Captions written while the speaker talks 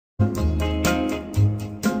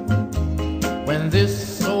When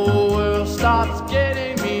this old world starts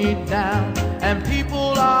getting me down and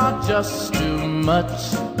people are just too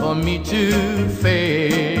much for me to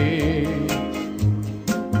face,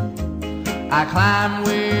 I climb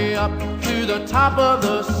way up to the top of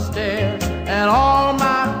the stairs and all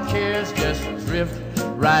my cares just drift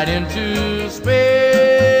right into space.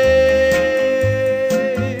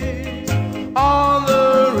 On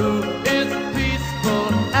the roof it's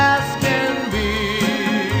peaceful as can be,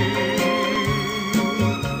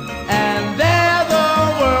 and there the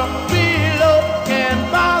world below can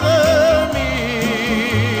bother me.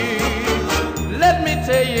 Let me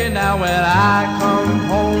tell you now, when I come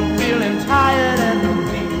home feeling tired and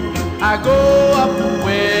weak, I go up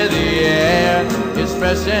where the air is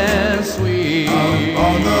fresh and sweet.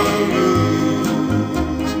 On the roof,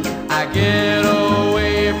 I get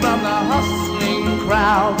away from the hustling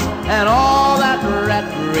crowd and all that rat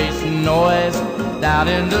race noise down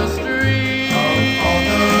in the street. on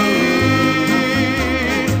the roof,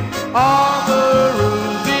 On the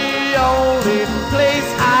roof, the only place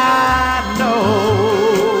I know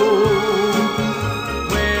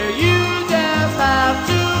where you just have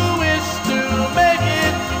to wish to make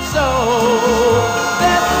it so.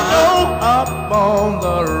 Let's go up on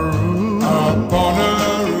the roof. up on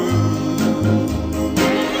the roof.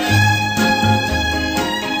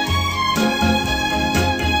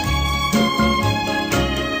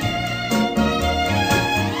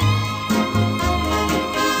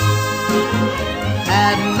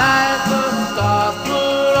 At night the stars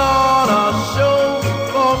put on a show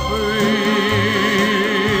for free,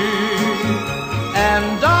 and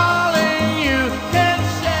darling, you can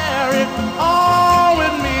share it all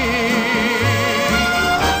with me.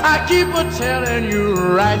 I keep a telling you,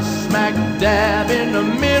 right smack dab in the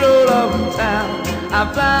middle of town, I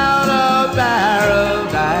found a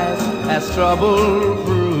paradise that's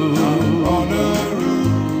trouble-proof. On the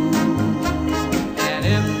roof, And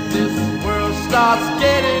if this world starts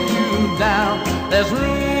getting you down, there's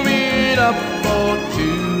room enough for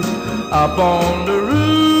two up on the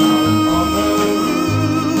roof.